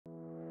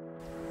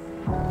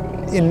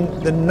In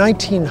the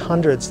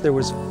 1900s, there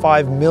was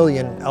 5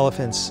 million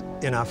elephants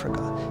in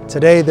Africa.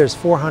 Today, there's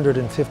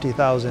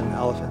 450,000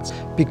 elephants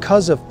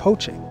because of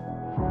poaching.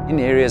 In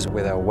areas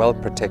where they're well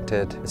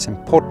protected, it's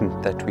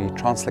important that we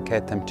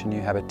translocate them to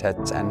new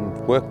habitats and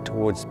work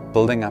towards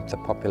building up the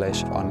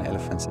population on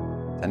elephants.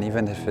 And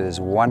even if it is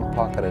one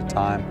park at a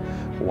time,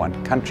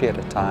 one country at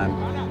a time,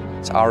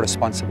 it's our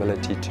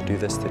responsibility to do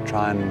this, to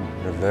try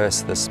and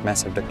reverse this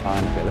massive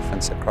decline of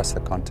elephants across the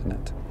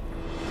continent.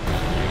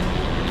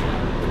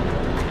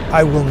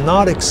 I will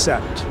not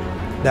accept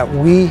that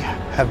we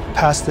have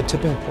passed the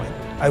tipping point.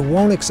 I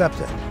won't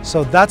accept it.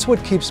 So that's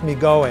what keeps me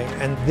going.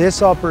 And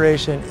this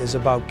operation is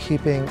about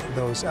keeping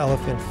those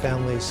elephant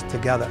families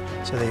together.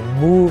 So they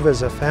move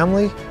as a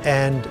family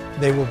and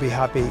they will be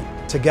happy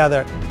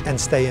together and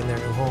stay in their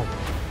new home.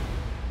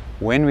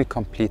 When we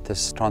complete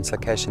this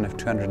translocation of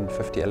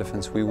 250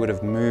 elephants, we would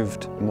have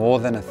moved more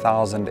than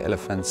 1,000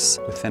 elephants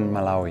within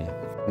Malawi.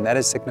 And that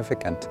is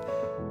significant.